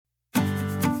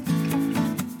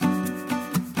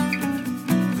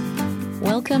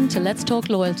Welcome to Let's Talk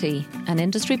Loyalty, an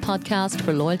industry podcast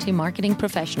for loyalty marketing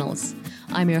professionals.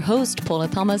 I'm your host, Paula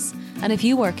Thomas, and if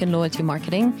you work in loyalty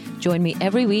marketing, join me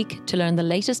every week to learn the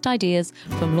latest ideas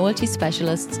from loyalty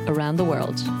specialists around the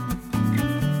world.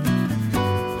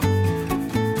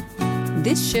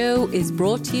 This show is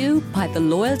brought to you by the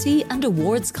Loyalty and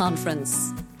Awards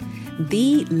Conference,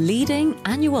 the leading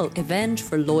annual event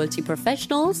for loyalty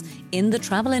professionals in the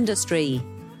travel industry.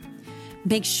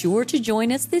 Make sure to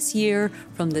join us this year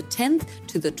from the 10th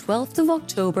to the 12th of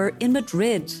October in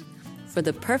Madrid for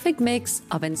the perfect mix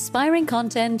of inspiring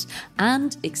content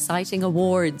and exciting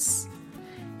awards.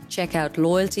 Check out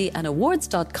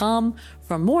loyaltyandawards.com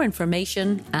for more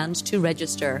information and to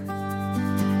register.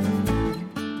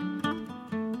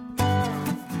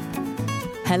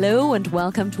 Hello and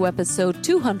welcome to episode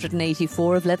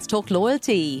 284 of Let's Talk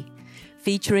Loyalty,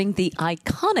 featuring the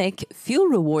iconic Fuel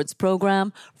Rewards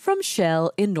program from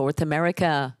Shell in North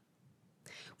America.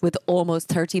 With almost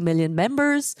 30 million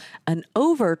members and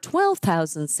over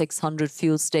 12,600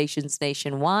 fuel stations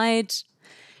nationwide,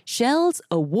 Shell's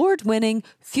award-winning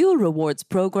Fuel Rewards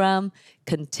program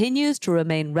continues to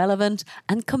remain relevant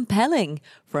and compelling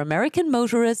for American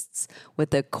motorists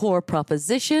with a core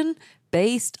proposition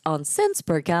based on cents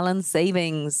per gallon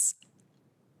savings.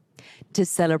 To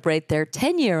celebrate their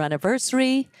 10-year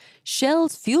anniversary,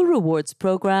 Shell's Fuel Rewards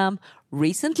program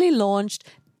recently launched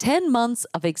 10 months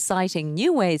of exciting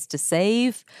new ways to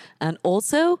save and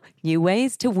also new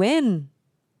ways to win.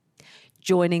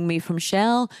 Joining me from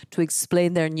Shell to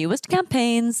explain their newest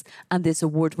campaigns and this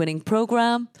award-winning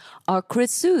program are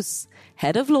Chris Seuss,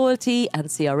 Head of Loyalty and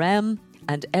CRM,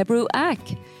 and Ebru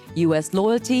Ak, US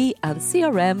Loyalty and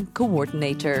CRM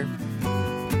Coordinator.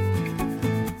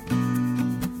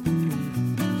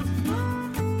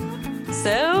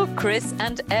 So, Chris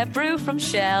and Ebru from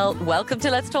Shell, welcome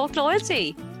to Let's Talk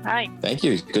Loyalty. Hi. Thank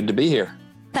you. Good to be here.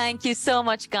 Thank you so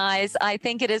much, guys. I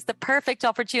think it is the perfect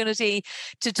opportunity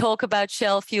to talk about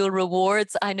Shell Fuel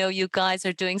Rewards. I know you guys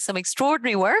are doing some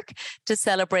extraordinary work to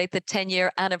celebrate the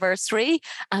 10-year anniversary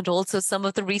and also some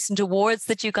of the recent awards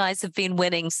that you guys have been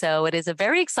winning. So it is a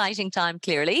very exciting time,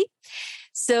 clearly.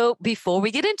 So before we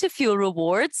get into Fuel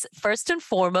Rewards, first and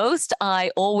foremost,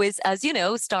 I always, as you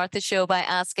know, start the show by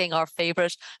asking our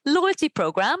favorite loyalty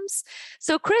programs.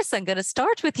 So Chris, I'm going to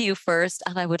start with you first,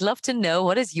 and I would love to know,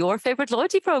 what is your favorite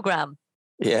loyalty program?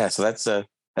 Yeah, so that's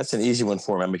an easy one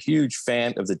for me. I'm a huge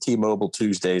fan of the T-Mobile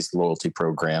Tuesdays loyalty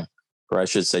program, or I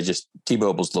should say just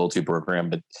T-Mobile's loyalty program,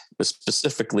 but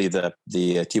specifically the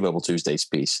T-Mobile Tuesdays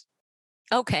piece.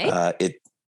 Okay.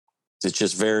 It's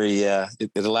just very, it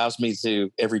allows me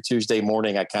to, every Tuesday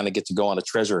morning, I kind of get to go on a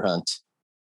treasure hunt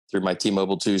through my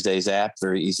T-Mobile Tuesdays app.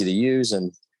 Very easy to use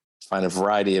and find a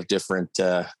variety of different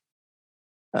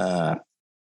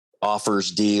offers,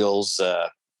 deals,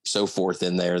 so forth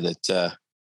in there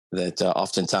that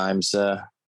oftentimes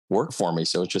work for me.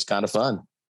 So it's just kind of fun.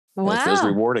 Wow. And it feels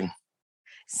rewarding.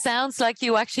 Sounds like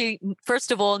you actually, first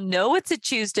of all, know it's a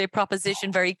Tuesday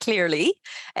proposition very clearly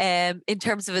in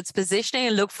terms of its positioning,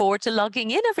 and look forward to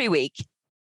logging in every week.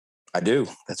 I do.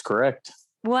 That's correct.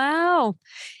 Wow.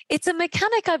 It's a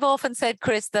mechanic, I've often said,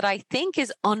 Chris, that I think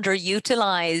is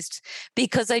underutilized,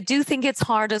 because I do think it's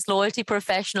hard as loyalty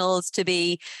professionals to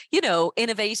be,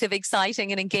 innovative,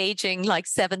 exciting and engaging like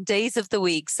 7 days of the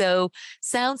week. So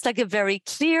sounds like a very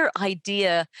clear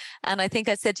idea. And I think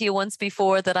I said to you once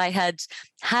before that I had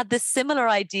this similar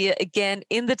idea again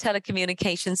in the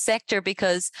telecommunications sector,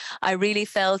 because I really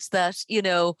felt that,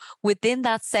 within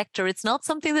that sector, it's not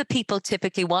something that people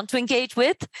typically want to engage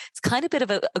with. It's kind of a bit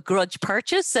of a grudge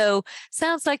purchase. So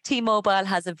sounds like T-Mobile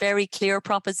has a very clear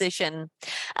proposition.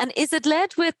 And is it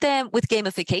led with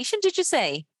gamification, did you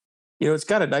say? It's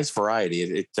got a nice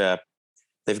variety.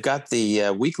 They've got the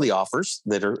weekly offers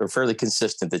that are fairly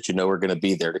consistent, that are going to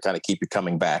be there to kind of keep you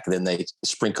coming back. And then they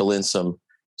sprinkle in some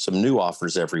new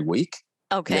offers every week.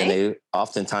 Okay. And they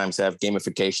oftentimes have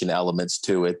gamification elements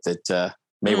to it that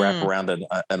may wrap around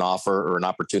an offer or an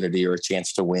opportunity or a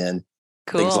chance to win.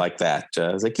 Cool. Things like that.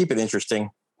 They keep it interesting,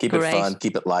 keep it fun,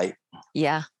 keep it light.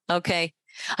 Yeah. Okay.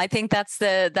 I think that's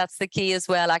the key as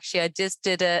well. Actually, I just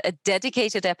did a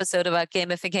dedicated episode about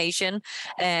gamification,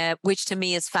 which to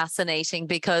me is fascinating,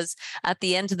 because at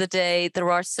the end of the day,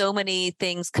 there are so many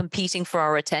things competing for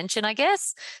our attention, I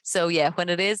guess. So yeah, when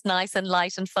it is nice and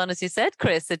light and fun, as you said,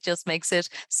 Chris, it just makes it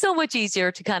so much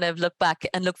easier to kind of look back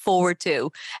and look forward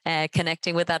to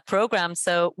connecting with that program.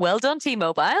 So well done,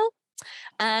 T-Mobile.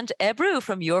 And Ebru,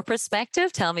 from your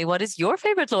perspective, tell me, what is your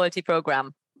favorite loyalty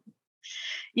program?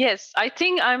 Yes, I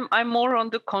think I'm more on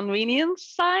the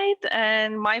convenience side,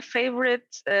 and my favorite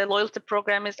loyalty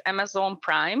program is Amazon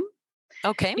Prime.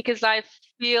 Okay. because I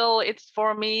feel it's,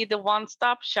 for me, the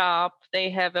one-stop shop. They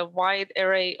have a wide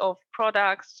array of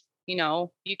products.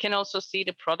 You can also see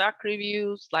the product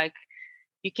reviews, like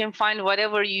you can find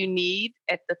whatever you need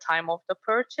at the time of the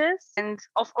purchase. And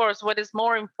of course, what is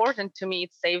more important to me,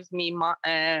 it saves me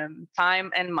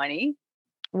time and money.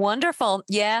 Wonderful.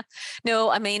 Yeah. No,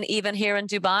 I mean, even here in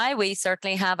Dubai, we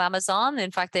certainly have Amazon.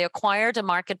 In fact, they acquired a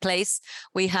marketplace.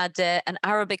 We had an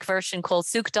Arabic version called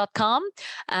Souk.com,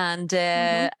 and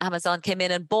Amazon came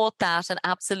in and bought that. And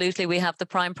absolutely, we have the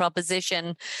Prime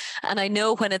proposition. And I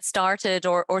know when it started,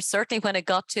 or certainly when it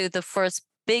got to the first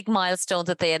big milestone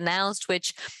that they announced,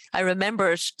 which I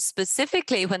remember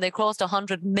specifically when they crossed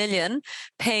 100 million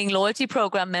paying loyalty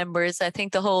program members. I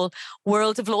think the whole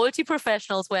world of loyalty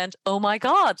professionals went, oh my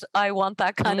God, I want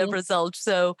that kind of result.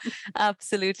 So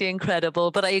absolutely incredible.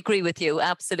 But I agree with you.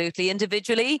 Absolutely.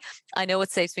 Individually, I know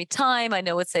it saves me time. I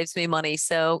know it saves me money.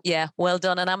 So yeah, well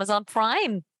done on Amazon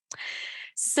Prime.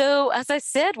 So, as I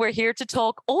said, we're here to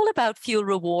talk all about fuel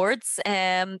rewards.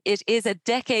 It is a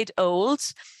decade old.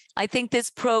 I think this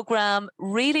program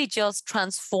really just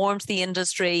transformed the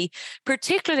industry,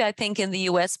 particularly, I think, in the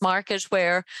US market,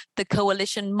 where the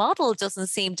coalition model doesn't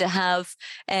seem to have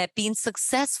been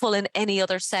successful in any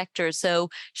other sector. So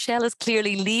Shell is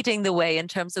clearly leading the way in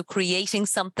terms of creating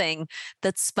something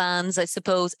that spans, I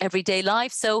suppose, everyday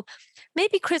life. So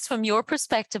maybe, Chris, from your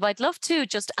perspective, I'd love to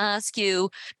just ask you,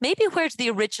 maybe where did the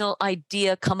original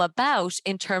idea come about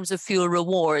in terms of fuel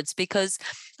rewards? Because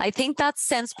I think that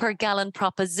cents per gallon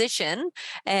proposition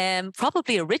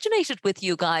probably originated with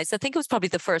you guys. I think it was probably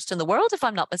the first in the world, if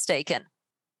I'm not mistaken.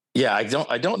 Yeah, I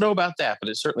don't know about that, but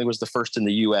it certainly was the first in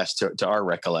the U.S. to our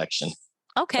recollection.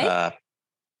 Okay.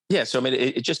 Yeah, so I mean,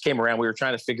 it just came around. We were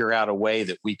trying to figure out a way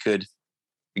that we could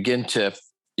begin to,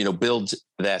 build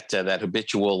that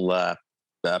habitual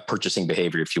purchasing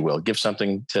behavior, if you will. Give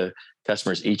something to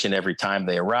customers each and every time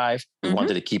they arrive. We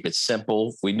wanted to keep it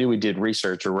simple. We knew we did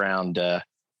research around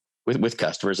with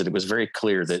customers, and it was very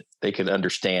clear that they could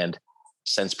understand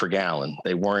cents per gallon.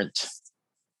 They weren't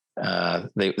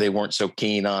they weren't so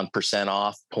keen on percent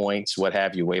off, points, what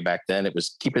have you. Way back then, it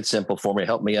was keep it simple for me,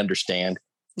 help me understand.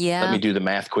 Yeah. Let me do the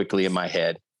math quickly in my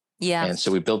head. Yeah. And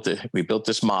so we built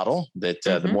this model that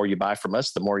the more you buy from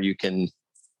us, the more you can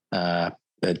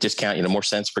discount, more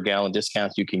cents per gallon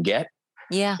discounts you can get.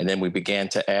 Yeah. And then we began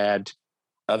to add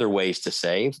other ways to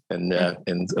save, and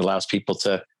allows people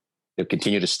to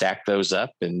continue to stack those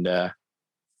up and at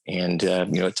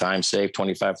times save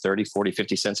 25, 30, 40,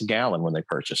 50 cents a gallon when they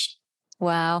purchase.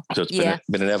 Wow. So it's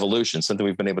been an evolution, something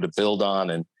we've been able to build on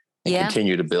and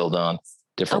continue to build on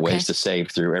different ways to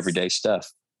save through everyday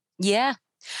stuff. Yeah.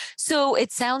 So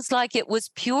it sounds like it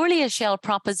was purely a Shell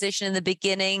proposition in the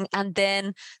beginning, and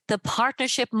then the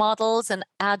partnership models and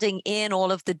adding in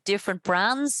all of the different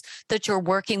brands that you're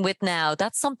working with now.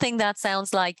 That's something that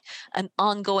sounds like an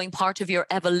ongoing part of your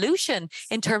evolution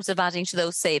in terms of adding to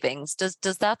those savings. Does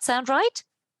that sound right?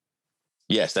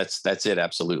 Yes, that's it.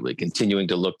 Absolutely. Continuing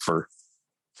to look for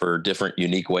different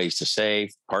unique ways to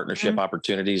save. Partnership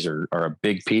opportunities are a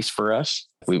big piece for us.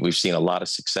 We've seen a lot of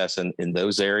success in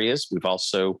those areas. We've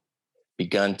also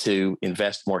begun to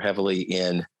invest more heavily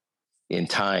in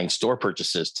tying store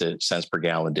purchases to cents per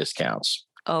gallon discounts.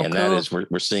 And that is,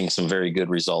 we're seeing some very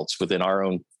good results within our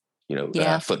own,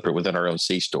 footprint within our own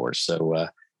C stores. So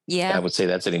I would say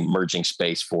that's an emerging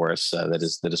space for us that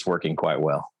is working quite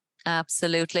well.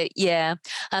 Absolutely. Yeah.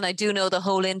 And I do know the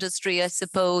whole industry, I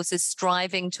suppose, is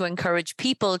striving to encourage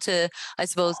people to, I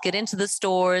suppose, get into the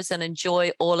stores and enjoy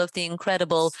all of the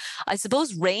incredible, I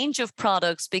suppose, range of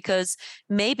products, because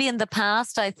maybe in the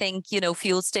past, I think,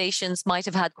 fuel stations might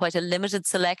have had quite a limited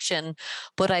selection.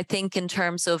 But I think in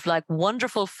terms of like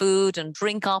wonderful food and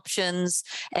drink options,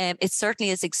 it certainly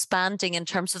is expanding in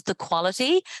terms of the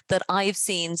quality that I've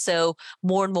seen. So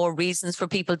more and more reasons for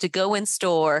people to go in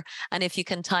store. And if you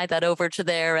can tie that over to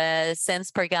their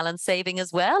cents per gallon saving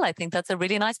as well, I think that's a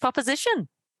really nice proposition.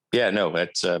 Yeah, no,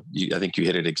 that's I think you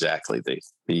hit it exactly.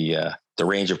 The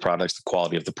range of products, the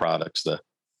quality of the products,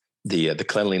 the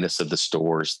cleanliness of the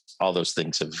stores, all those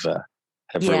things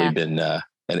have really been an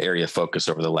area of focus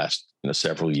over the last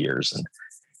several years,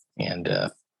 and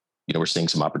we're seeing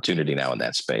some opportunity now in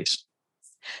that space.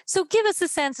 So give us a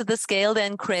sense of the scale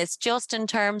then, Chris, just in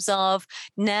terms of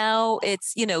now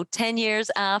it's, 10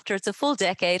 years after, it's a full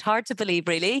decade, hard to believe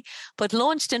really, but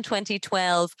launched in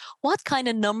 2012. What kind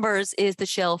of numbers is the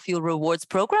Shell Fuel Rewards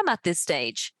program at this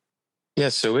stage? Yeah,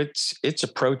 so it's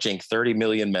approaching 30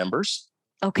 million members.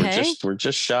 Okay. We're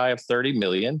just shy of 30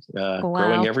 million,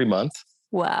 growing every month.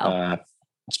 Wow.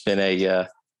 It's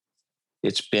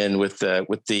been with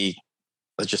the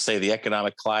let's just say the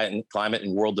economic climate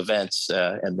and world events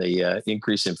and the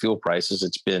increase in fuel prices,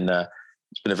 it's been a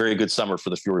very good summer for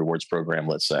the fuel rewards program,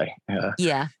 let's say.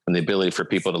 Yeah. And the ability for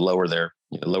people to lower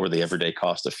the everyday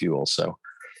cost of fuel. So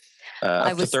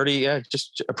up to 30,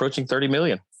 just approaching 30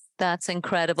 million. That's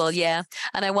incredible. Yeah.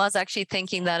 And I was actually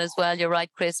thinking that as well. You're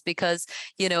right, Chris, because,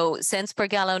 cents per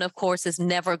gallon, of course, is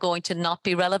never going to not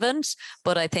be relevant.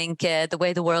 But I think the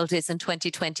way the world is in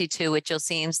 2022, it just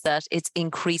seems that it's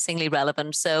increasingly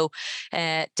relevant. So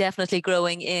definitely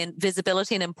growing in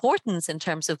visibility and importance in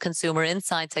terms of consumer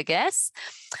insights, I guess.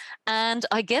 And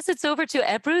I guess it's over to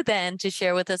Ebru then to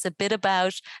share with us a bit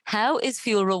about how is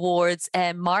Fuel Rewards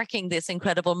marking this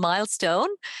incredible milestone.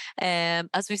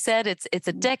 As we said, it's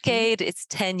a decade. It's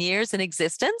 10 years in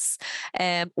existence.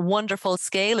 Wonderful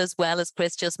scale as well, as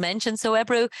Chris just mentioned. So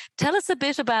Ebru, tell us a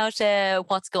bit about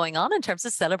what's going on in terms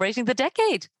of celebrating the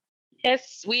decade.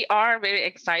 Yes, we are very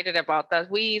excited about that.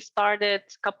 We started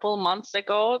a couple months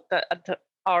ago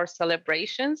our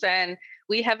celebrations, and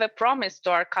we have a promise to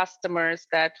our customers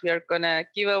that we are going to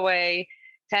give away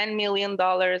 $10 million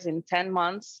in 10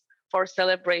 months for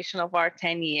celebration of our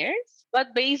 10 years.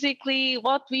 But basically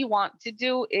what we want to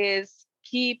do is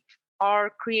keep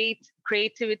our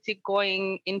creativity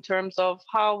going in terms of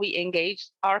how we engage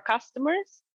our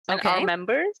customers and our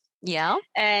members. Yeah.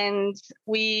 And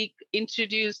we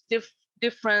introduce different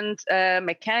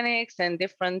mechanics and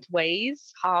different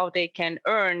ways how they can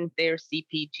earn their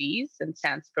CPGs and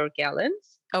cents per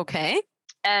gallons. Okay.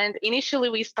 And initially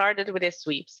we started with a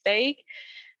sweepstake,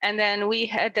 and then we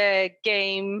had a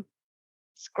game,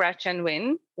 Scratch and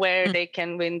Win, where they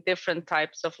can win different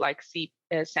types of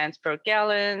cents per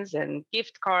gallons and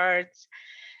gift cards.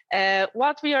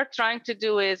 What we are trying to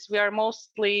do is we are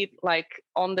mostly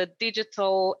on the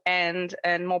digital and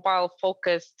mobile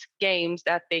focused games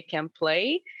that they can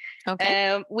play.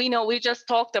 Okay. We just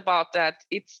talked about that.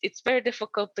 It's very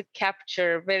difficult to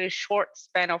capture very short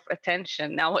span of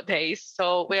attention nowadays.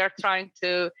 So we are trying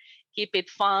to keep it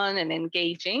fun and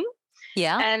engaging.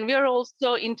 Yeah. And we are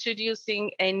also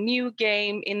introducing a new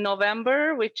game in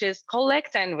November, which is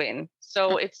Collect and Win.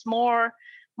 So it's more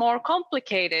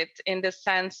complicated in the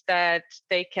sense that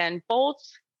they can both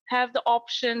have the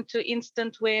option to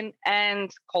instant win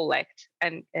and collect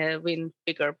and win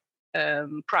bigger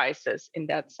prizes in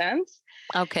that sense.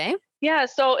 Okay. Yeah,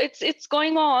 so it's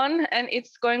going on and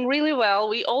it's going really well.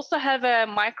 We also have a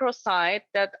microsite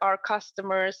that our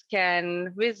customers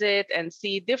can visit and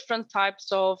see different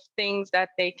types of things that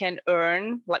they can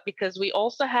earn, because we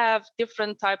also have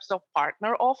different types of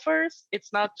partner offers.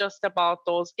 It's not just about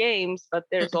those games, but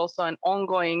there's also an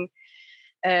ongoing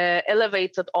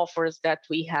elevated offers that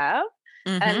we have.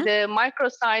 And the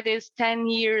microsite is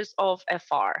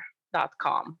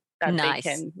 10yearsofFR.com. That nice. They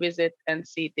can visit and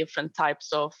see different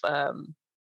types of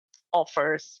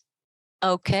offers.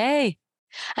 Okay.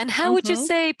 And how would you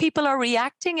say people are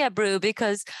reacting, Ebru?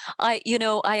 Because I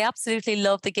absolutely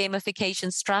love the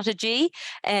gamification strategy.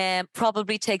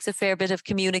 Probably takes a fair bit of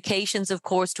communications, of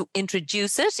course, to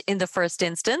introduce it in the first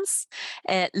instance.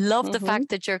 Love the fact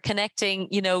that you're connecting,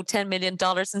 $10 million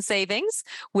in savings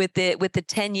with the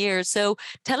 10 years. So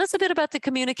tell us a bit about the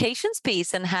communications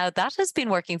piece and how that has been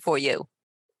working for you.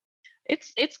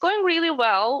 It's going really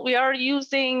well. We are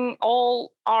using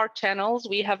all our channels.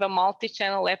 We have a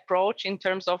multi-channel approach in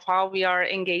terms of how we are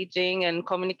engaging and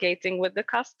communicating with the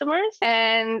customers.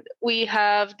 And we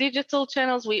have digital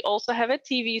channels. We also have a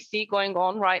TVC going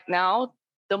on right now,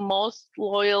 the most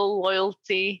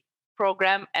loyalty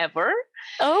program ever.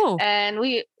 Oh. And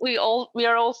we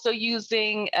are also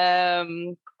using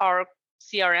our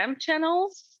CRM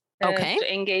channels.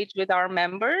 To engage with our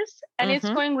members, and it's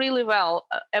going really well.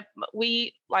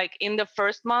 We in the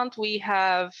first month we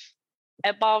have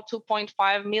about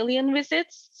 2.5 million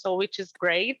visits, so which is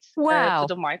great. Wow.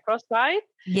 To the microsite.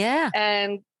 Yeah.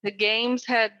 And the games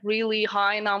had really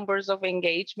high numbers of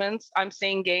engagements. I'm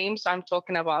saying games, I'm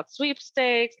talking about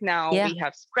sweepstakes. Now we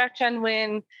have Scratch and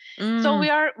Win. So we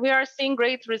are seeing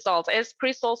great results. As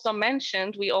Chris also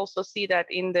mentioned, we also see that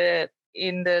in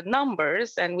the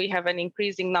numbers, and we have an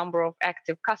increasing number of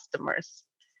active customers.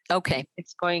 Okay.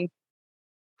 It's going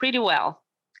pretty well.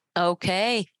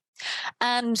 Okay.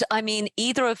 And I mean,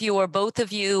 either of you or both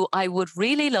of you, I would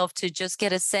really love to just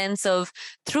get a sense of,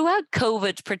 throughout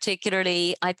COVID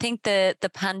particularly, I think the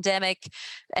pandemic,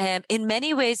 in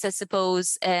many ways, I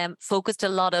suppose, focused a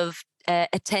lot of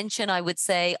attention, I would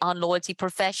say, on loyalty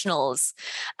professionals.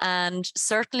 And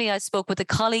certainly I spoke with a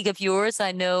colleague of yours.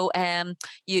 I know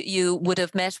you would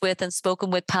have met with and spoken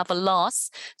with Pavel Loss.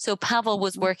 So Pavel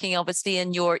was working obviously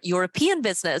in your European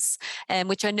business,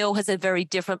 which I know has a very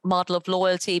different model of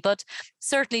loyalty. But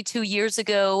certainly 2 years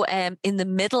ago, in the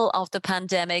middle of the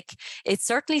pandemic, it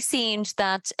certainly seemed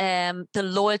that the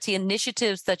loyalty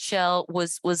initiatives that Shell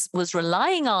was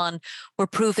relying on were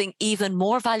proving even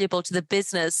more valuable to the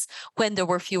business when there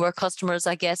were fewer customers,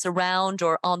 I guess, around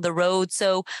or on the road.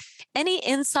 So any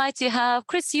insights you have,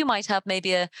 Chris, you might have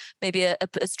maybe a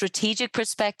strategic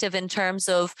perspective in terms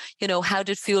of, how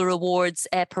did Fuel Rewards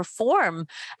perform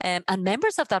and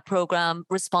members of that program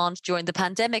respond during the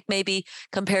pandemic, maybe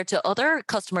compared to other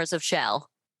customers of Shell?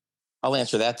 I'll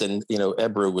answer that. Then,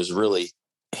 Ebru was really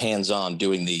hands-on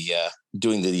doing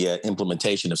the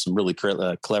implementation of some really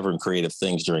clever and creative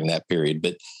things during that period.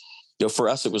 But for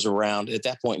us, it was around at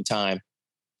that point in time.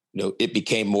 It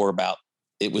became more about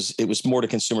it was more to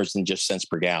consumers than just cents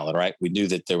per gallon, right? We knew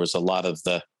that there was a lot of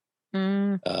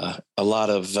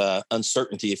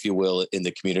uncertainty, if you will, in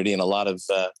the community, and a lot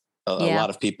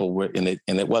of people were in it,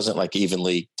 and it wasn't like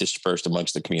evenly dispersed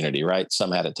amongst the community, right?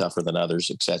 Some had it tougher than others,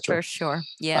 et cetera. For sure,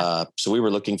 yeah. So we were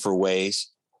looking for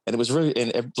ways. And it was really,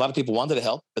 and a lot of people wanted to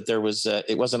help, but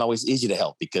it wasn't always easy to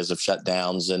help because of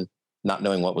shutdowns and not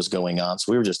knowing what was going on.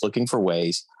 So we were just looking for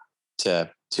ways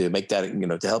to make that,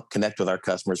 to help connect with our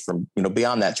customers from,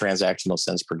 beyond that transactional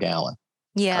cents per gallon.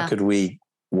 Yeah. How could we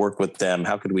work with them?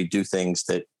 How could we do things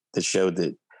that showed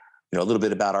that, a little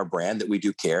bit about our brand, that we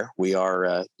do care. We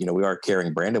are, we are a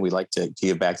caring brand, and we like to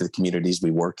give back to the communities we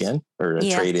work in or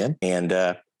trade in. And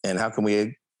how can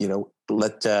we,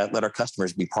 let our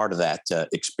customers be part of that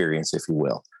experience, if you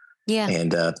will. Yeah.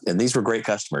 And these were great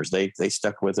customers. They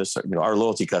stuck with us. Our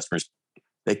loyalty customers,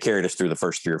 they carried us through the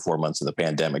first 3 or 4 months of the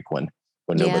pandemic when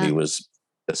nobody was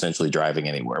essentially driving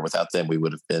anywhere. Without them, we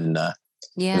would have been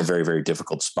in a very, very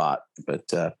difficult spot. But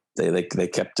they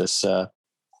kept us.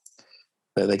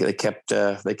 They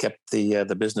kept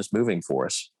the business moving for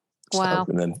us. Wow.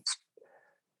 So, and then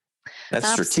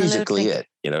that's strategically it.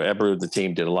 Ebru, the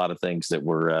team did a lot of things that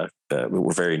were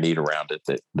very neat around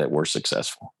it that were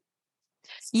successful.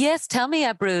 Yes. Tell me,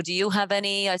 Ebru, do you have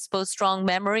any, I suppose, strong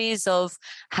memories of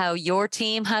how your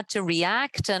team had to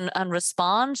react and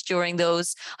respond during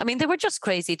those? I mean, they were just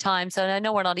crazy times. And I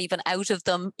know we're not even out of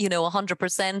them,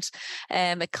 100%.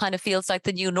 It kind of feels like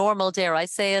the new normal, dare I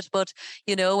say it. But,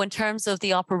 in terms of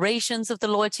the operations of the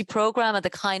loyalty program and the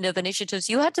kind of initiatives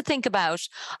you had to think about,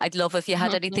 I'd love if you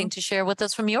had anything to share with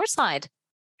us from your side.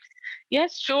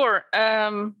 Yes, sure.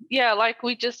 Like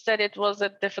we just said, it was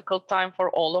a difficult time for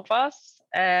all of us.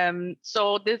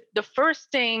 So the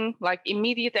first thing, like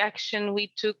immediate action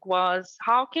we took, was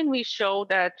how can we show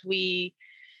that we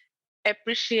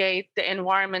appreciate the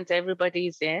environment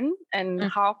everybody's in, and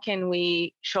how can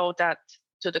we show that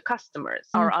to the customers,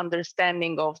 our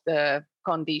understanding of the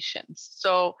conditions.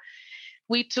 So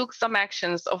we took some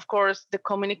actions. Of course, the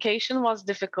communication was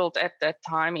difficult at that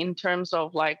time in terms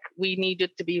of we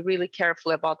needed to be really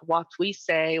careful about what we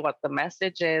say, what the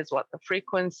message is, what the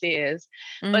frequency is.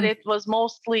 But it was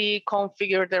mostly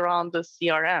configured around the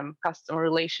CRM, customer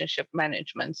relationship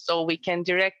management. So we can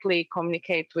directly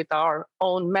communicate with our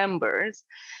own members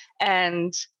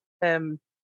and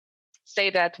say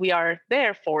that we are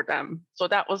there for them. So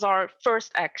that was our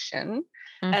first action.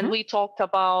 And we talked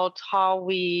about how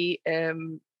we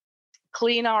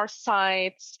clean our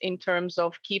sites in terms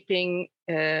of keeping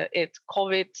it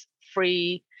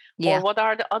COVID-free, or what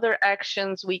are the other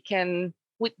actions they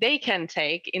can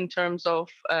take in terms of,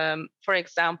 for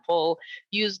example,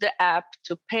 use the app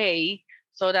to pay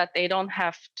so that they don't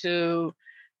have to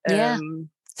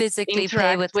physically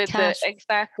pay with cash.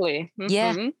 Exactly.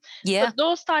 So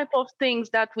those type of things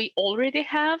that we already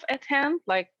have at hand,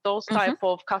 like those type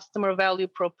of customer value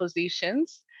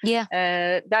propositions,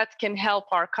 that can help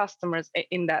our customers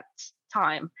in that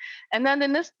time. And then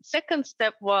the second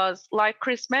step was, like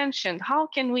Chris mentioned, how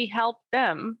can we help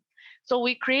them? So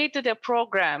we created a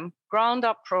program, ground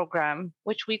up program,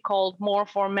 which we called More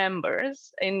for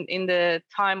Members in the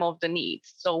time of the need.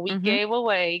 So we gave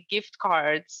away gift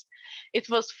cards. It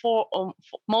was for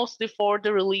mostly for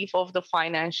the relief of the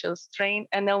financial strain.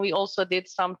 And then we also did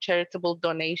some charitable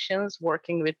donations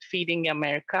working with Feeding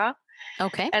America.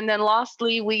 Okay. And then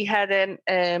lastly, we had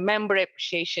a member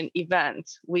appreciation event,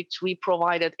 which we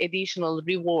provided additional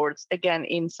rewards, again,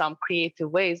 in some creative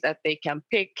ways that they can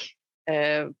pick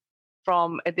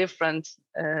from a different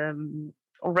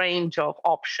range of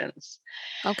options.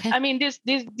 Okay. I mean,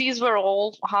 these were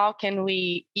all, how can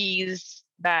we ease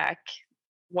back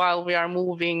while we are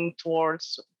moving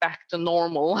towards back to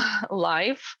normal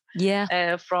life.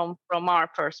 Yeah. From our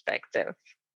perspective.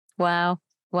 Wow.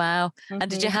 And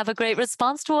did you have a great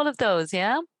response to all of those?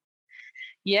 Yeah.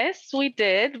 Yes, we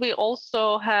did. We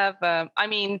also have,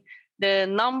 the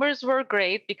numbers were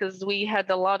great because we had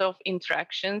a lot of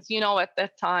interactions. At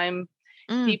that time,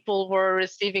 people were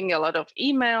receiving a lot of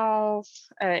emails.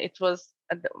 It was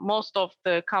most of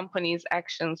the company's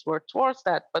actions were towards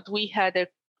that, but we had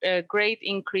a great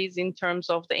increase in terms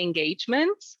of the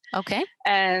engagements. Okay.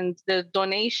 And the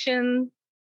donation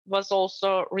was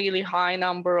also really high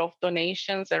number of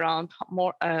donations. Around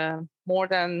more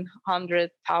than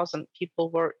 100,000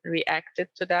 people were reacted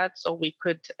to that, so we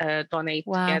could donate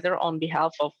together on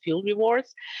behalf of Fuel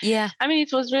Rewards. Yeah,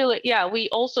 it was really, we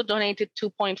also donated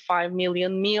 2.5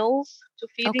 million meals to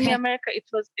Feeding America. It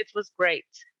was great.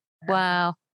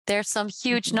 Wow, there's some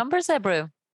huge numbers, Ebru.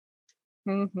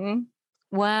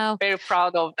 Wow. Very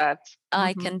proud of that.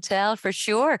 I can tell for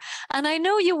sure. And I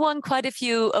know you won quite a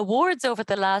few awards over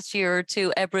the last year or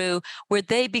two, Ebru. Were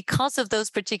they because of those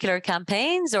particular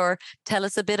campaigns, or tell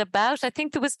us a bit about? I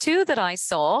think there was two that I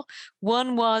saw.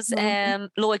 One was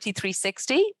Loyalty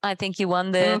 360. I think you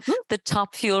won the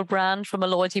top fuel brand from a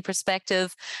loyalty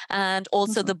perspective, and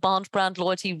also the Bond brand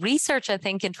loyalty research. I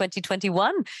think in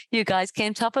 2021, you guys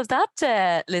came top of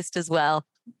that list as well.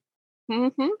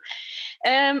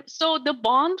 So the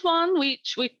Bond one,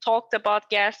 which we talked about,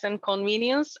 gas and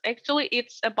convenience, actually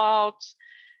it's about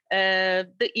the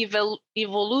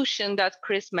evolution that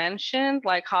Chris mentioned,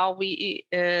 like how we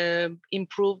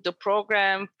improved the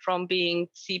program from being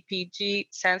CPG,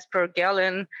 cents per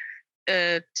gallon,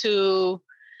 to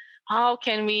how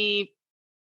can we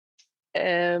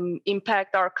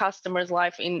impact our customers'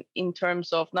 life in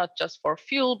terms of not just for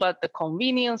fuel, but the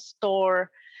convenience store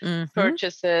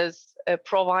purchases,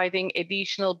 providing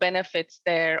additional benefits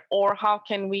there, or how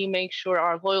can we make sure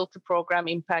our loyalty program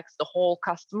impacts the whole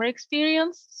customer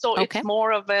experience. So it's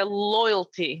more of a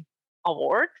loyalty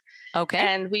award.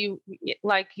 And we,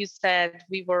 like you said,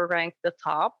 we were ranked the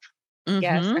top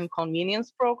gas and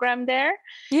convenience program there.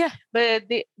 Yeah. But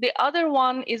the other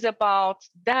one is about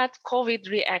that COVID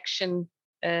reaction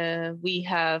we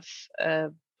have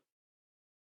done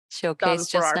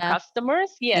for our customers.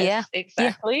 Yes,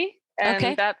 exactly. Yeah.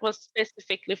 And that was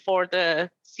specifically for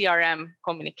the CRM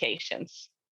communications.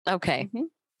 Okay,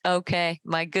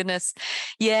 my goodness.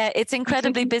 Yeah, it's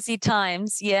incredibly busy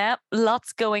times. Yeah,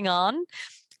 lots going on.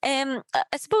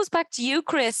 I suppose back to you,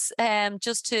 Chris,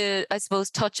 just to, I suppose,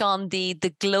 touch on the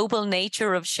global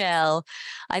nature of Shell.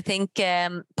 I think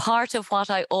part of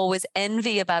what I always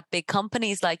envy about big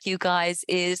companies like you guys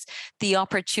is the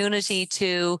opportunity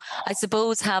to, I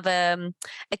suppose, have a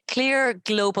clear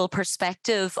global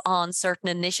perspective on certain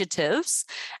initiatives,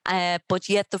 but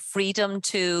yet the freedom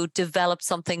to develop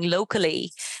something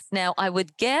locally. Now, I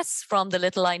would guess from the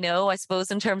little I know, I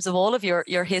suppose, in terms of all of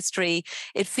your history,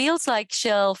 it feels like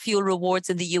Shell Fuel Rewards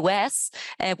in the US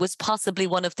was possibly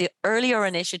one of the earlier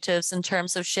initiatives in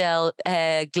terms of Shell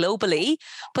globally.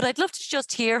 But I'd love to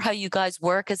just hear how you guys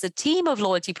work as a team of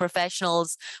loyalty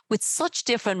professionals with such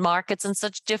different markets and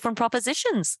such different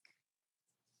propositions.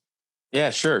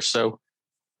 Yeah, sure. So,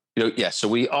 so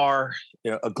we are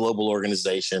a global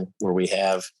organization where we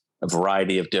have a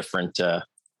variety of different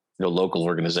local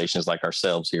organizations like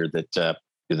ourselves here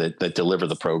that deliver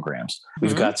the programs.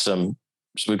 We've got some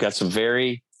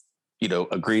very,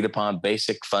 agreed upon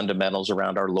basic fundamentals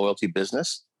around our loyalty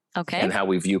business, and how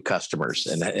we view customers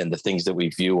and the things that we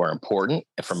view are important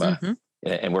from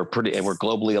and we're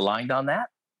globally aligned on that.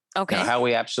 Now, how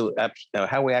we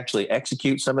actually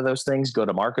execute some of those things, go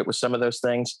to market with some of those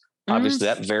things. Obviously,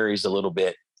 that varies a little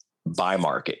bit by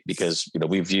market because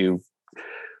we view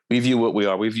what we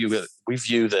are. We view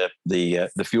the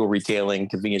fuel retailing,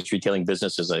 convenience retailing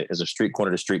business as a street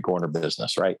corner to street corner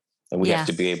business, right? And we have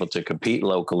to be able to compete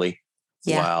locally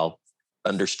while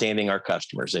understanding our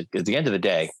customers. At the end of the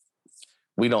day,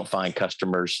 we don't find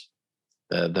customers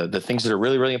the things that are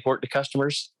really, really important to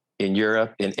customers in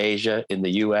Europe, in Asia, in the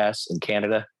US, in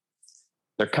Canada.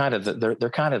 They're kind of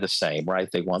the same, right?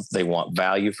 They want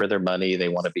value for their money. They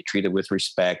want to be treated with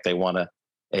respect. They want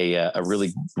a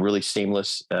really, really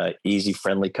seamless, easy,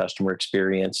 friendly customer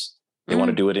experience. They want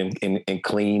to do it in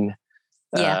clean,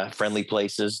 friendly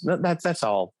places. That's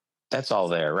all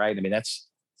there, right? I mean,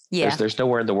 there's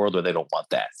nowhere in the world where they don't want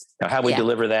that. Now, how we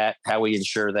deliver that, how we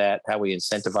ensure that, how we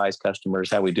incentivize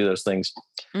customers, how we do those things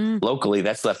locally,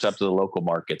 that's left up to the local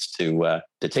markets to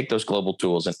take those global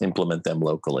tools and implement them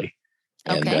locally,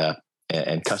 and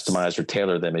customize or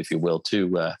tailor them, if you will,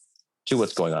 to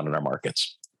what's going on in our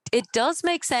markets. It does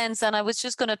make sense. And I was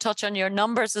just going to touch on your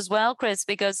numbers as well, Chris,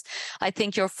 because I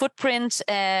think your footprint,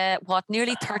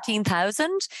 nearly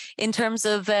 13,000 in terms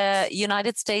of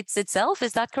United States itself.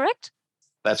 Is that correct?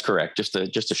 That's correct. Just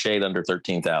a shade under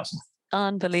 13,000.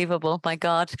 Unbelievable. My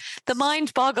God. The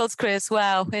mind boggles, Chris.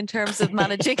 Wow. In terms of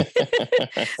managing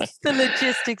the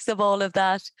logistics of all of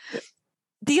that.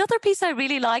 The other piece I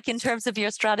really like in terms of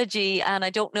your strategy, and I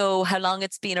don't know how long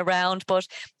it's been around, but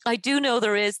I do know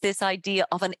there is this idea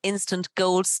of an instant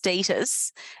gold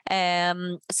status.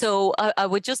 So I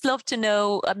would just love to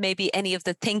know maybe any of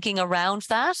the thinking around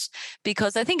that,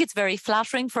 because I think it's very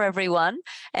flattering for everyone.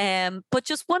 But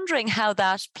just wondering how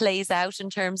that plays out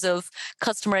in terms of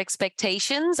customer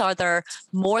expectations. Are there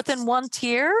more than one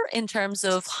tier in terms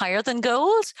of higher than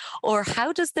gold? Or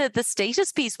how does the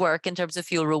status piece work in terms of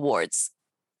fuel rewards?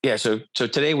 Yeah, so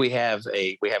today we have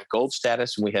gold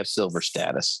status and we have silver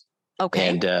status. Okay.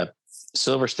 And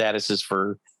silver status is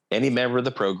for any member of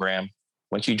the program.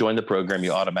 Once you join the program,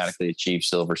 you automatically achieve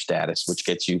silver status, which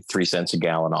gets you 3 cents a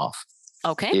gallon off.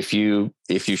 Okay. If you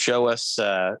show us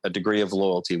a degree of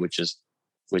loyalty, which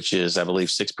is I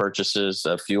believe 6 purchases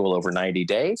of fuel over 90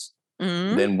 days,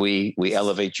 then we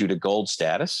elevate you to gold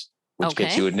status, which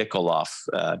gets you a nickel off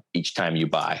each time you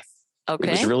buy. Okay.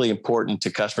 It was really important to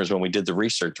customers when we did the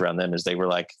research around them, is they were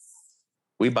like,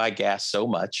 we buy gas so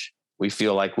much, we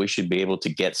feel like we should be able to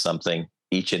get something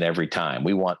each and every time.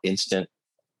 We want instant.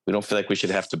 We don't feel like we should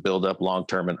have to build up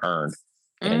long-term and earn.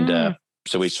 And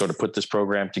so we sort of put this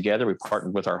program together. We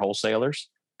partnered with our wholesalers.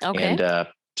 Okay. And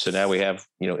so now we have,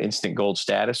 instant gold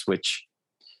status, which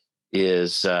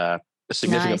is a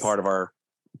significant part of our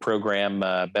program.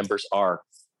 Members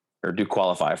do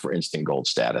qualify for instant gold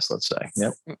status, let's say.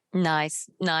 Yep. Nice.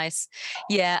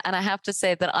 Yeah. And I have to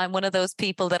say that I'm one of those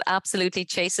people that absolutely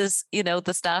chases,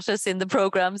 the status in the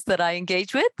programs that I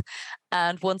engage with.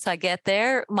 And once I get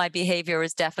there, my behavior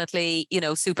is definitely,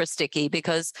 super sticky,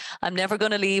 because I'm never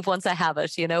going to leave once I have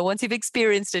it. Once you've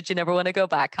experienced it, you never want to go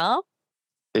back, huh?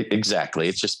 Exactly.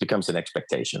 It just becomes an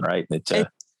expectation, right?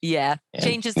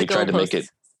 Changes the goalposts. Try to make it.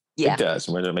 Yeah. It does.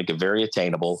 We're going to make it very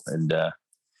attainable and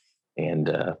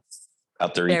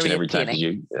out there each and every time,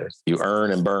 you earn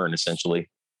and burn essentially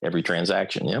every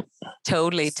transaction. Yep.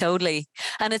 Totally.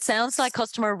 And it sounds like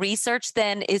customer research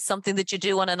then is something that you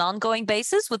do on an ongoing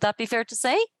basis. Would that be fair to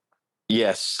say?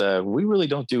 Yes. We really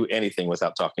don't do anything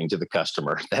without talking to the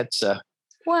customer. That's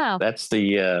wow. That's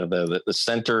the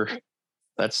center.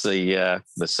 That's the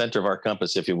center of our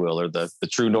compass, if you will, or the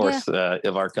true north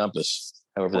of our compass,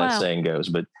 however that saying goes.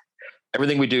 But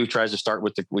everything we do tries to start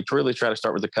with we really try to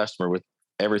start with the customer with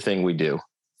everything we do.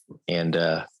 And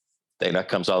that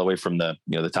comes all the way from the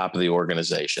top of the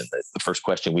organization. The first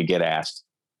question we get asked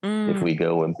if we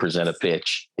go and present a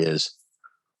pitch is,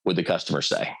 would the customer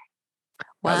say?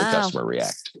 How the customer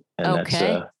react? And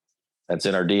that's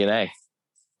in our DNA.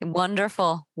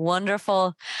 Wonderful.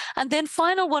 And then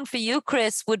final one for you,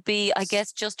 Chris, would be, I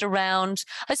guess, just around,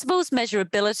 I suppose,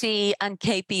 measurability and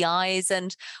KPIs.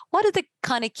 And what are the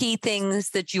kind of key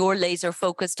things that you're laser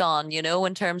focused on,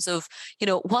 in terms of,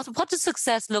 what does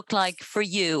success look like for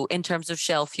you in terms of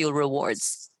Shell Fuel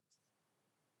Rewards?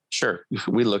 Sure.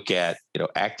 We look at,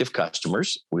 active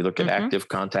customers. We look at active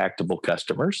contactable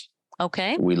customers.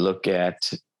 Okay. We look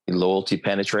at loyalty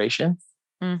penetration.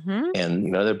 Mm-hmm. And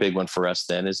another big one for us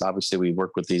then is obviously we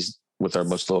work with our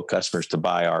most loyal customers to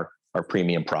buy our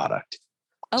premium product.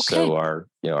 Okay. So our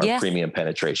premium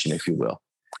penetration, if you will.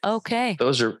 Okay.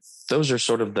 Those are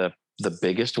sort of the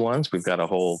biggest ones. We've got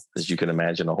as you can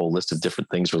imagine, a whole list of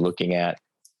different things we're looking at.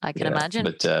 I can imagine.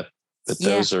 But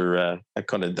those are that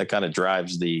kind of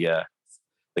drives the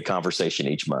conversation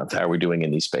each month. How are we doing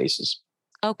in these spaces?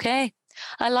 Okay.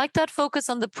 I like that focus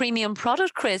on the premium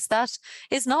product, Chris. That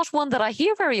is not one that I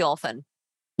hear very often.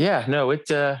 Yeah, no, we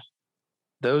tend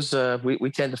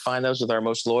to find those with our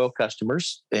most loyal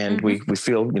customers, and we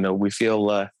feel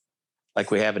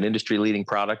like we have an industry leading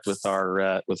product with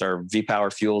our V-Power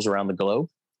fuels around the globe,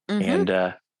 and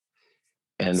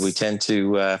we tend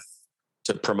to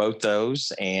promote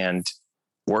those and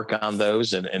work on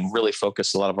those and really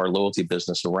focus a lot of our loyalty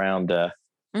business around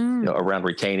around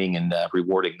retaining and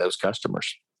rewarding those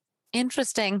customers.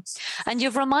 Interesting. And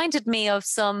you've reminded me of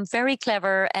some very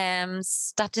clever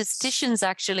statisticians,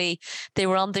 actually. They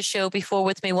were on the show before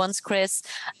with me once, Chris,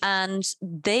 and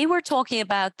they were talking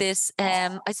about this,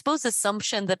 I suppose,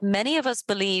 assumption that many of us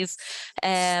believe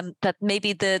that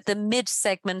maybe the mid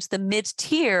segment, the mid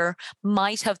tier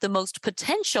might have the most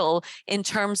potential in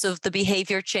terms of the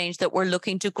behavior change that we're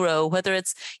looking to grow, whether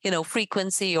it's,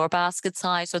 frequency or basket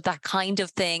size or that kind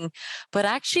of thing. But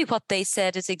actually what they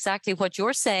said is exactly what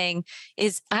you're saying,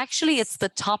 is actually it's the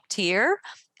top tier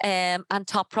and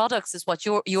top products is what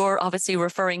you're obviously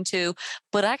referring to.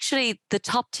 But actually, the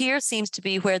top tier seems to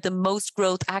be where the most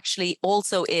growth actually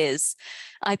also is.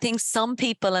 I think some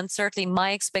people, and certainly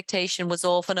my expectation was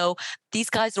often, oh, these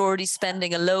guys are already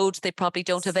spending a load. They probably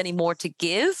don't have any more to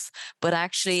give. But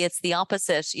actually, it's the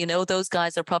opposite. You know, those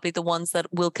guys are probably the ones that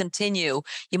will continue.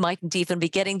 You mightn't even be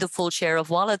getting the full share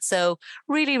of wallet. So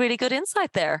really, really good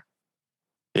insight there.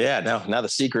 Yeah, now the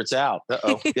secret's out.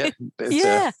 Uh-oh. Yeah.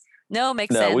 Yeah. No,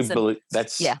 makes sense. We believe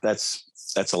that's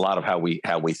a lot of how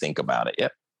we think about it.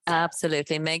 Yep.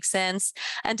 Absolutely. Makes sense.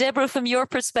 And Deborah, from your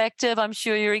perspective, I'm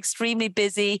sure you're extremely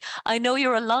busy. I know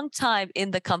you're a long time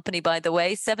in the company, by the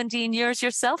way, 17 years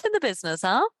yourself in the business,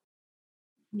 huh?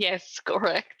 Yes,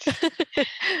 correct.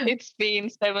 It's been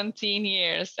 17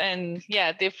 years and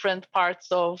different parts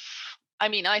of,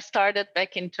 I started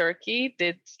back in Turkey,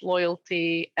 did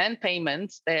loyalty and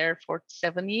payments there for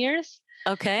 7 years.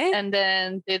 Okay. And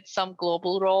then did some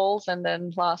global roles, and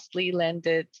then lastly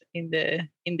landed in the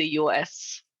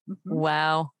US.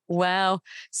 Mm-hmm. Wow.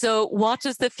 So what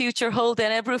does the future hold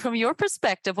then, Ebru, from your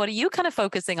perspective? What are you kind of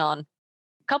focusing on?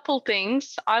 Couple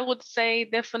things. I would say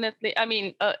definitely,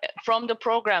 from the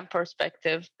program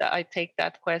perspective, that I take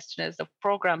that question as a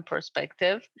program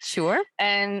perspective. Sure.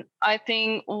 And I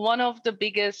think one of the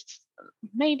biggest,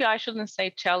 maybe I shouldn't say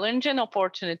challenge and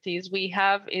opportunities we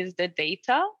have is the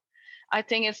data. I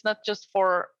think it's not just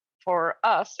for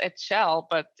us at Shell,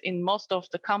 but in most of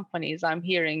the companies I'm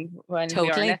hearing when we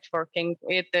are networking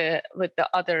with the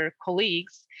other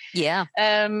colleagues. Yeah.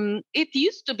 It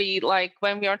used to be like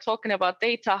when we are talking about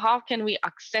data, how can we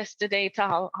access the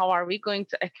data? How are we going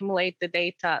to accumulate the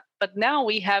data? But now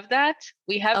we have that.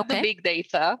 We have the big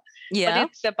data. Yeah. But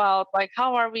it's about like,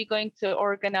 how are we going to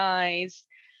organize?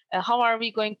 How are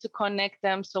we going to connect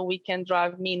them so we can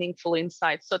drive meaningful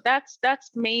insights? So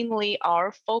that's mainly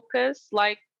our focus.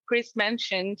 Like Chris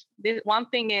mentioned, one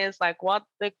thing is like what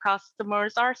the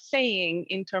customers are saying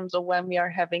in terms of when we are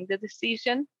having the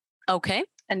decision. Okay.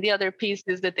 And the other piece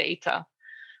is the data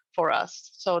for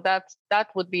us. So that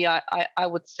would be, I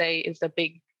would say, is a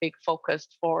big focus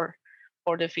for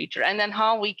the future. And then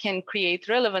how we can create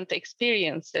relevant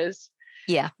experiences.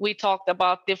 Yeah. We talked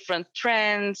about different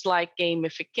trends like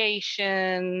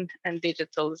gamification and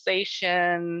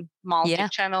digitalization,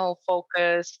 multi-channel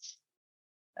focus.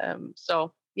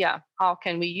 How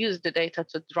can we use the data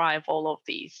to drive all of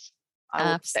these?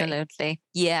 Absolutely.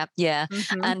 Yeah.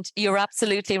 Mm-hmm. And you're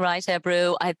absolutely right,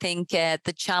 Ebru. I think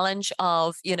the challenge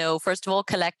of, first of all,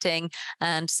 collecting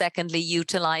and secondly,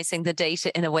 utilizing the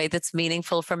data in a way that's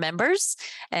meaningful for members.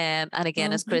 And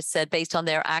again, as Chris said, based on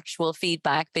their actual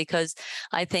feedback, because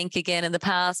I think, again, in the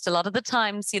past, a lot of the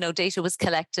times, data was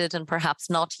collected and perhaps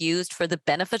not used for the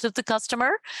benefit of the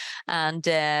customer. And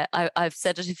I've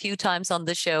said it a few times on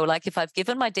the show, like if I've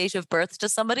given my date of birth to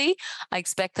somebody, I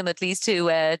expect them at least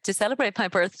to celebrate my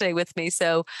birthday with me.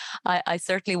 So I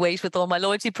certainly wait with all my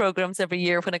loyalty programs every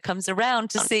year when it comes around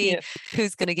to see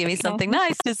who's going to give me something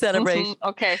nice to celebrate.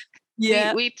 Okay.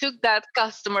 Yeah. We took that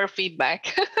customer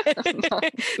feedback.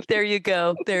 There you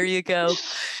go.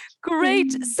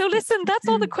 Great. So listen, that's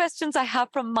all the questions I have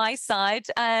from my side.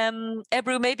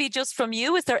 Ebru, maybe just from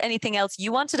you, is there anything else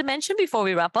you wanted to mention before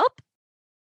we wrap up?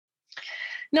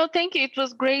 No, thank you. It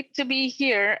was great to be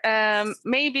here.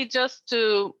 Maybe just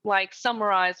to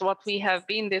summarize what we have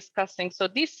been discussing. So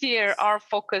this year, our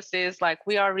focus is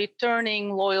we are returning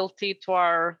loyalty to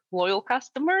our loyal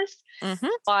customers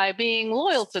by being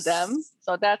loyal to them.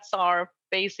 So that's our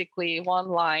basically one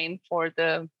line for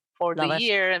the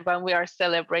year, and when we are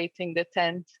celebrating the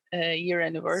 10th year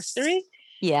anniversary.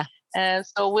 Yeah.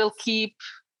 So we'll keep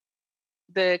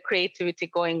the creativity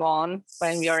going on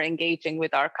when we are engaging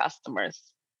with our customers.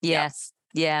 Yes.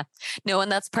 Yeah. No,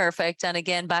 and that's perfect. And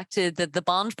again, back to the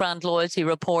Bond Brand Loyalty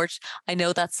Report, I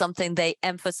know that's something they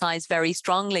emphasize very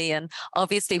strongly, and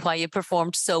obviously why you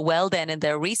performed so well then in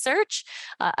their research.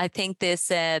 I think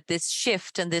this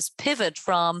shift and this pivot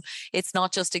from it's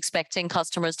not just expecting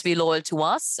customers to be loyal to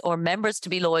us or members to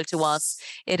be loyal to us,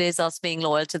 it is us being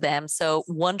loyal to them. So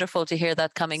wonderful to hear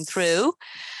that coming through.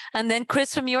 And then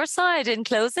Chris, from your side, in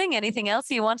closing, anything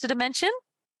else you wanted to mention?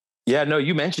 Yeah, no,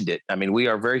 you mentioned it. I mean, we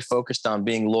are very focused on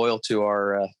being loyal to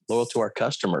our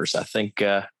customers. I think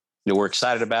we're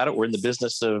excited about it. We're in the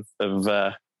business of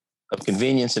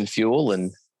convenience and fuel,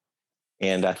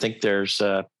 and I think there's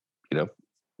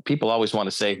people always want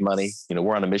to save money.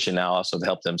 We're on a mission now also to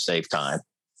help them save time.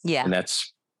 Yeah, and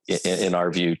that's in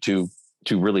our view two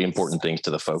really important things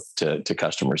to the to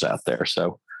customers out there.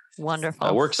 So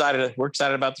wonderful. We're excited. We're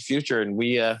excited about the future, and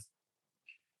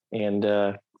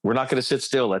we're not going to sit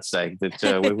still. Let's say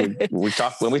that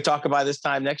when we talk about this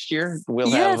time next year,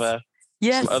 we'll have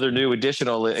Yes. some other new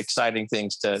additional exciting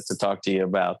things to talk to you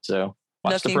about. So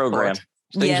watch the program. Forward.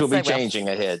 Things will be changing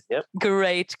ahead. Yep.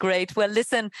 Great. Well,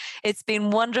 listen, it's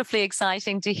been wonderfully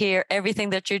exciting to hear everything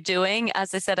that you're doing.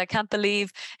 As I said, I can't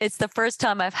believe it's the first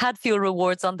time I've had Fuel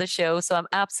Rewards on the show, so I'm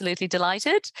absolutely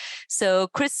delighted. So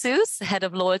Chris Seuss, Head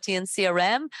of Loyalty and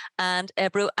CRM, and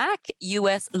Ebru Ak,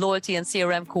 US Loyalty and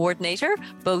CRM Coordinator,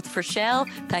 both for Shell.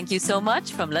 Thank you so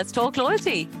much from Let's Talk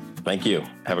Loyalty. Thank you.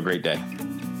 Have a great day.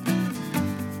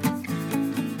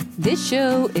 This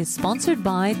show is sponsored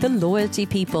by The Loyalty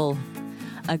People,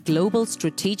 a global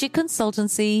strategic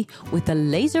consultancy with a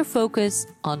laser focus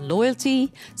on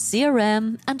loyalty,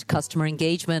 CRM, and customer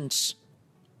engagement.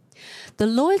 The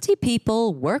Loyalty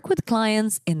People work with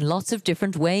clients in lots of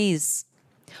different ways,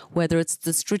 whether it's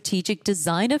the strategic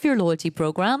design of your loyalty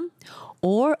program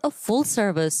or a full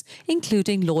service,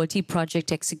 including loyalty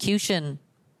project execution.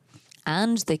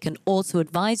 And they can also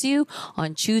advise you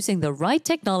on choosing the right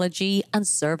technology and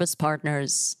service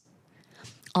partners.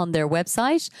 On their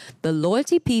website, The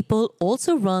Loyalty People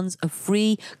also runs a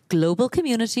free global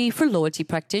community for loyalty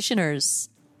practitioners.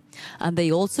 And they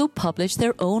also publish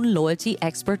their own loyalty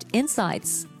expert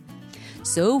insights.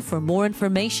 So for more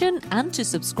information and to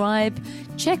subscribe,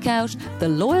 check out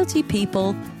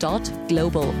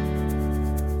theloyaltypeople.global.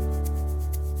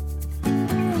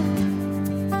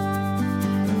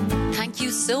 Thank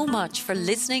you so much for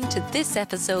listening to this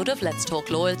episode of Let's Talk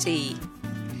Loyalty.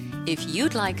 If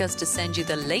you'd like us to send you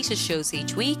the latest shows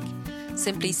each week,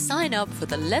 simply sign up for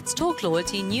the Let's Talk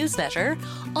Loyalty newsletter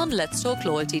on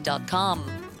letstalkloyalty.com.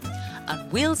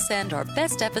 And we'll send our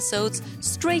best episodes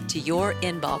straight to your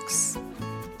inbox.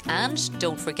 And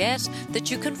don't forget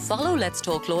that you can follow Let's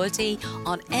Talk Loyalty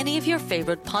on any of your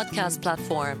favorite podcast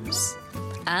platforms.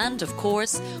 And of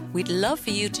course, we'd love for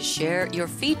you to share your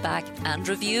feedback and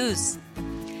reviews.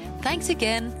 Thanks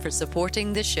again for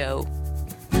supporting the show.